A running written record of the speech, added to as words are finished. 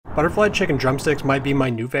Butterflied chicken drumsticks might be my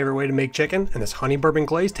new favorite way to make chicken, and this honey bourbon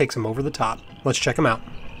glaze takes them over the top. Let's check them out.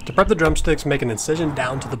 To prep the drumsticks, make an incision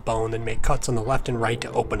down to the bone, then make cuts on the left and right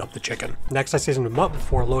to open up the chicken. Next, I season them up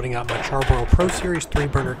before loading out my Charbroil Pro Series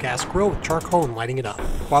 3-burner gas grill with charcoal and lighting it up.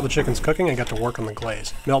 While the chicken's cooking, I got to work on the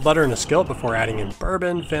glaze. Melt butter in a skillet before adding in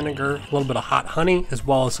bourbon, vinegar, a little bit of hot honey, as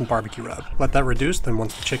well as some barbecue rub. Let that reduce, then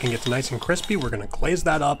once the chicken gets nice and crispy, we're going to glaze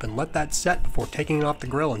that up and let that set before taking it off the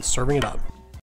grill and serving it up.